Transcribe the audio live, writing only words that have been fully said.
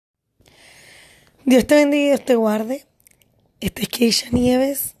Dios te bendiga y Dios te guarde. Este es Keisha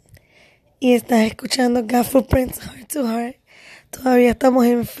Nieves y estás escuchando God Footprints Heart to Heart. Todavía estamos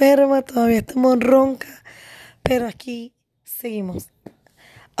enfermas, todavía estamos roncas, pero aquí seguimos.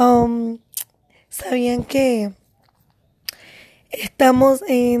 Um, ¿Sabían que estamos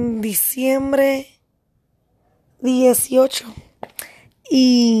en diciembre 18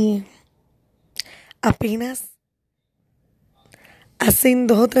 y apenas hace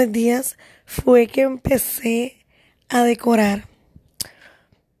 2 o 3 días fue que empecé a decorar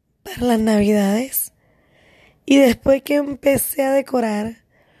para las navidades? Y después que empecé a decorar,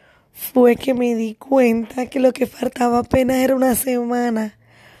 fue que me di cuenta que lo que faltaba apenas era una semana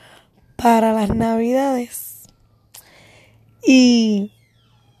para las navidades. Y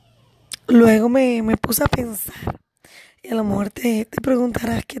luego me puse a pensar, y a lo mejor te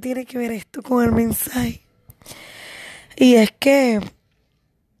preguntarás qué tiene que ver esto con el mensaje. Y es que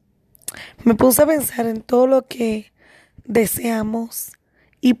me puse a pensar en todo lo que deseamos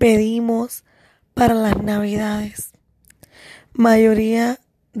y pedimos para las navidades. Mayoría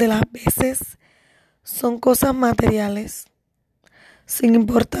de las veces son cosas materiales, sin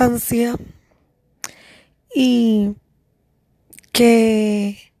importancia y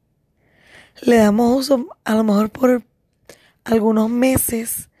que le damos uso a lo mejor por algunos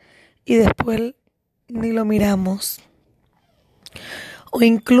meses y después ni lo miramos. O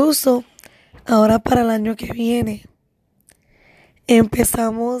incluso ahora para el año que viene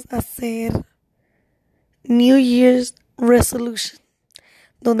empezamos a hacer New Year's Resolution,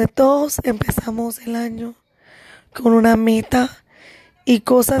 donde todos empezamos el año con una meta y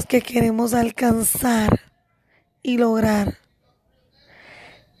cosas que queremos alcanzar y lograr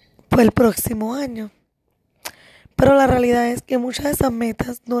para el próximo año. Pero la realidad es que muchas de esas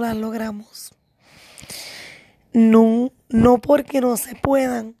metas no las logramos. No porque no se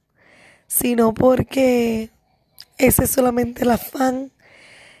puedan, sino porque ese es solamente el afán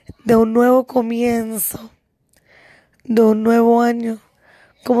de un nuevo comienzo, de un nuevo año.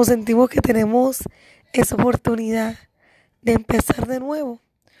 Como sentimos que tenemos esa oportunidad de empezar de nuevo,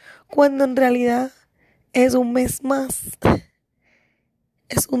 cuando en realidad es un mes más,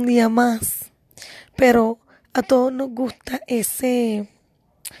 es un día más. Pero a todos nos gusta ese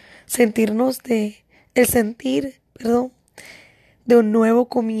el sentir, de un nuevo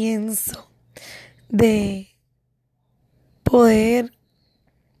comienzo, de poder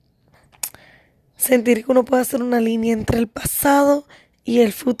sentir que uno puede hacer una línea entre el pasado y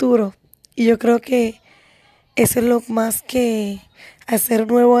el futuro. Y yo creo que eso es lo más que hacer un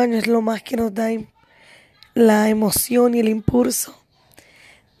nuevo año, es lo más que nos da la emoción y el impulso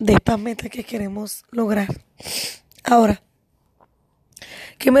de estas metas que queremos lograr. Ahora,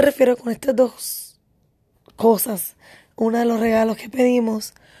 ¿qué me refiero con estas dos cosas? Una de los regalos que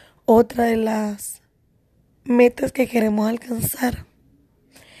pedimos, otra de las metas que queremos alcanzar.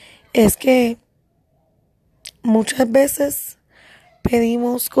 Es que muchas veces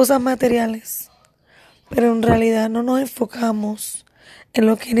pedimos cosas materiales, pero en realidad no nos enfocamos en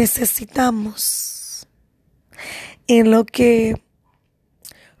lo que necesitamos, en lo que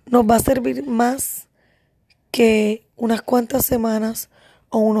nos va a servir más que unas cuantas semanas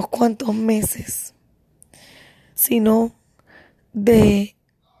o unos cuantos meses, sino de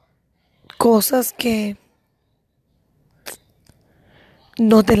cosas que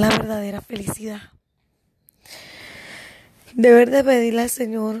nos den la verdadera felicidad. Deber de pedirle al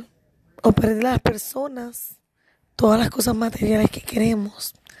Señor o pedirle a las personas todas las cosas materiales que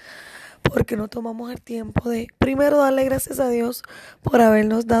queremos, porque no tomamos el tiempo de primero darle gracias a Dios por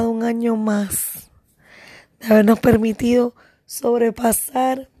habernos dado un año más, de habernos permitido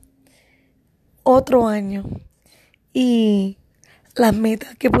sobrepasar otro año y las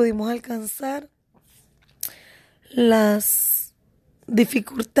metas que pudimos alcanzar, las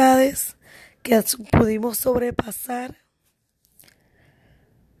dificultades que pudimos sobrepasar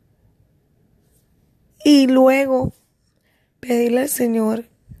y luego pedirle al Señor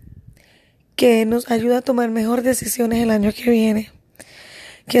que nos ayude a tomar mejores decisiones el año que viene,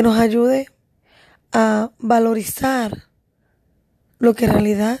 que nos ayude a valorizar lo que en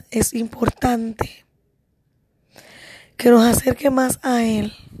realidad es importante, que nos acerque más a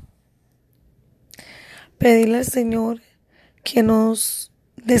Él. Pedirle al Señor que nos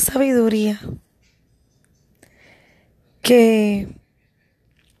dé sabiduría, que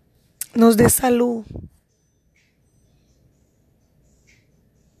nos dé salud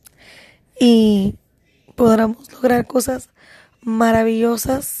y podamos lograr cosas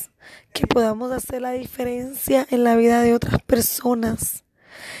maravillosas, que podamos hacer la diferencia en la vida de otras personas,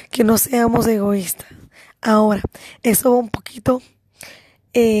 que no seamos egoístas. Ahora, eso va un poquito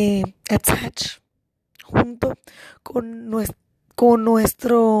attached junto con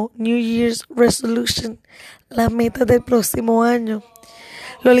nuestro New Year's Resolution, las metas del próximo año.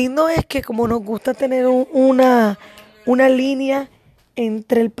 Lo lindo es que como nos gusta tener una línea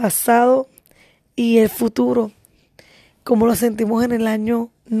entre el pasado y el futuro, como lo sentimos en el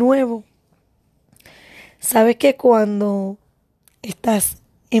año nuevo, sabes que cuando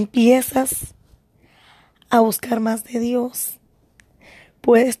empiezas a buscar más de Dios,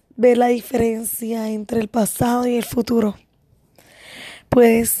 puedes ver la diferencia entre el pasado y el futuro.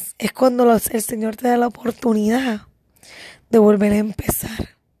 Pues es cuando el Señor te da la oportunidad de volver a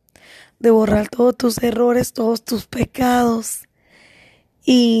empezar, de borrar todos tus errores, todos tus pecados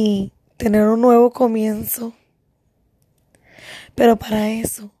y tener un nuevo comienzo. Pero para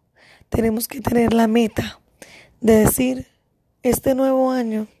eso tenemos que tener la meta de decir, este nuevo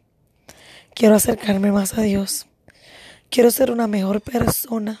año quiero acercarme más a Dios, quiero ser una mejor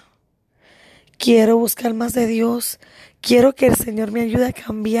persona, quiero buscar más de Dios, quiero que el Señor me ayude a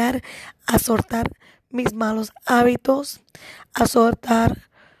cambiar, a soltar mis malos hábitos, a soltar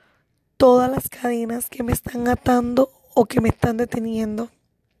todas las cadenas que me están atando o que me están deteniendo.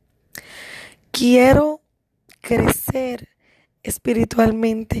 Quiero crecer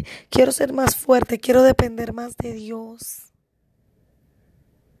espiritualmente, quiero ser más fuerte, quiero depender más de Dios.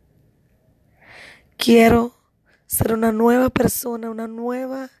 Quiero ser una nueva persona, una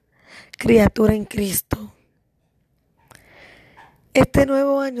nueva criatura en Cristo. Este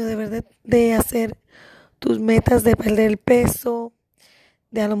nuevo año debes de hacer tus metas de perder el peso,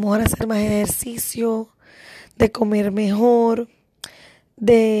 de a lo mejor hacer más ejercicio, de comer mejor,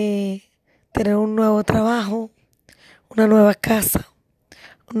 de tener un nuevo trabajo, una nueva casa,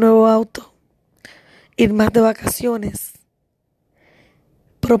 un nuevo auto, ir más de vacaciones.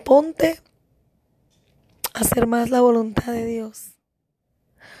 Proponte hacer más la voluntad de Dios,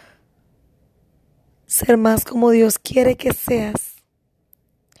 ser más como Dios quiere que seas,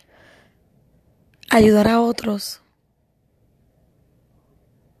 ayudar a otros,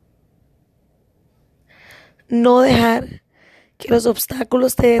 no dejar que los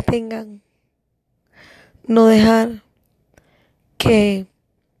obstáculos te detengan, no dejar que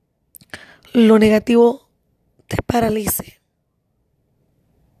lo negativo te paralice,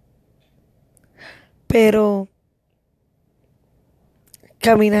 pero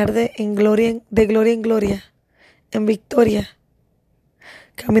caminar de gloria en gloria, en victoria,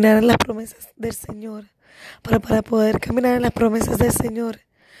 caminar en las promesas del Señor. Para poder caminar en las promesas del Señor,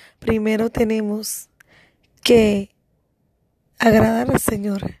 primero tenemos que agradar al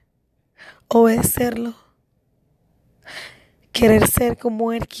Señor, obedecerlo, querer ser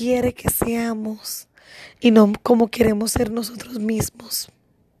como Él quiere que seamos y no como queremos ser nosotros mismos.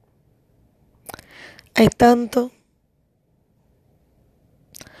 Hay tanto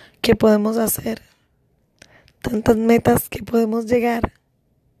que podemos hacer, tantas metas que podemos llegar,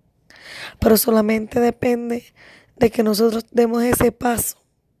 pero solamente depende de que nosotros demos ese paso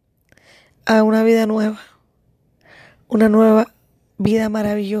a una vida nueva, una nueva vida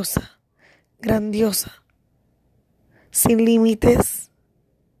maravillosa, grandiosa, sin límites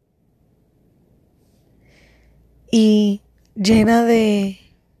y llena de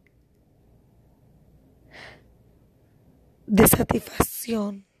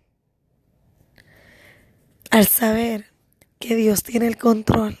satisfacción al saber que Dios tiene el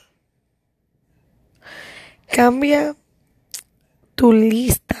control. Cambia tu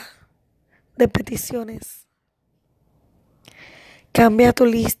lista de peticiones. Cambia tu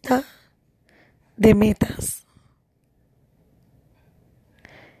lista de metas.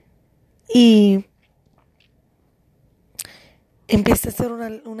 Y empieza a hacer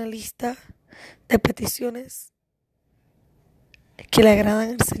una lista de peticiones que le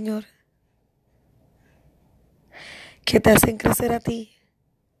agradan al Señor, que te hacen crecer a ti,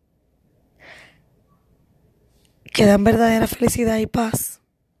 que dan verdadera felicidad y paz.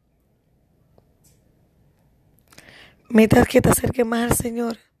 Metas que te acerquen más al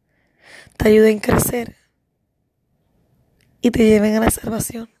Señor, te ayuden a crecer y te lleven a la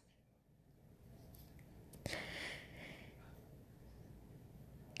salvación.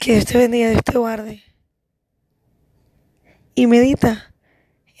 Que Dios te bendiga, Dios te guarde. Y medita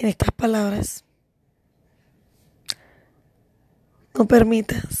en estas palabras. No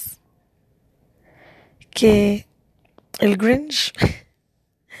permitas que el Grinch,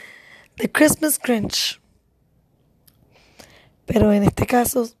 the Christmas Grinch, pero en este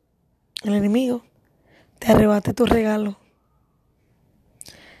caso el enemigo, te arrebate tu regalo,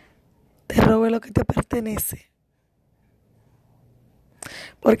 te robe lo que te pertenece.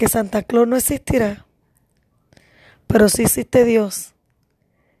 Porque Santa Claus no existirá, pero sí existe Dios,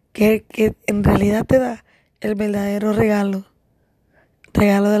 que en realidad te da el verdadero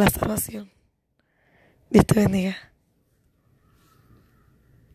regalo de la salvación. Dios te bendiga.